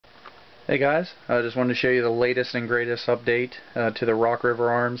Hey guys, I just wanted to show you the latest and greatest update to the Rock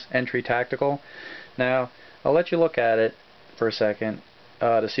River Arms Entry Tactical. Now, I'll let you look at it for a second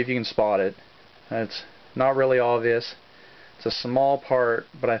to see if you can spot it. It's not really obvious. It's a small part,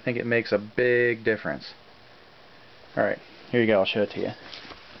 but I think it makes a big difference. Alright, here you go, I'll show it to you.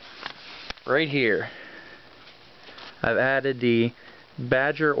 Right here, I've added the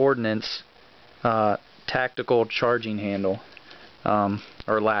Badger Ordnance Tactical Charging Handle.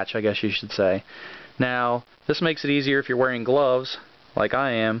 Or latch, I guess you should say. Now, this makes it easier if you're wearing gloves, like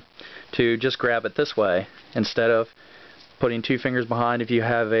I am, to just grab it this way instead of putting two fingers behind. If you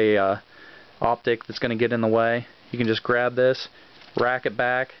have a optic that's going to get in the way, you can just grab this, rack it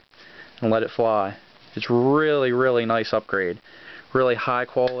back, and let it fly. It's really nice upgrade. Really high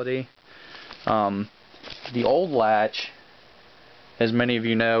quality. The old latch, as many of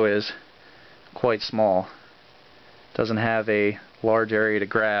you know, is quite small. Doesn't have a large area to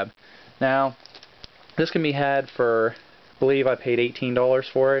grab. Now, this can be had for, I believe I paid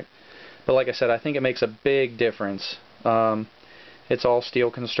 $18 for it, but like I said, I think it makes a big difference. It's all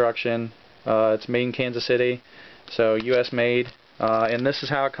steel construction. It's made in Kansas City, so US made, and this is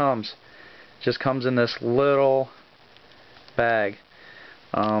how it comes. It just comes in this little bag.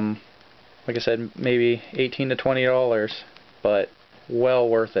 Like I said, maybe $18 to $20, but well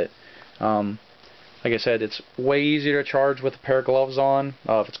worth it. Like I said, it's way easier to charge with a pair of gloves on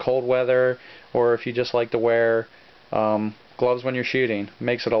if it's cold weather, or if you just like to wear gloves when you're shooting. It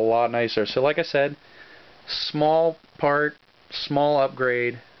makes it a lot nicer. So like I said, small part, small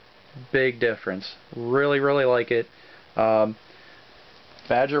upgrade, big difference. Really like it.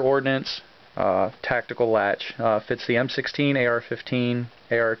 Badger Ordnance Tactical Latch fits the M16, AR-15,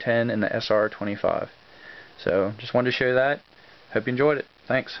 AR-10, and the SR-25. So just wanted to show you that. Hope you enjoyed it.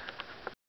 Thanks.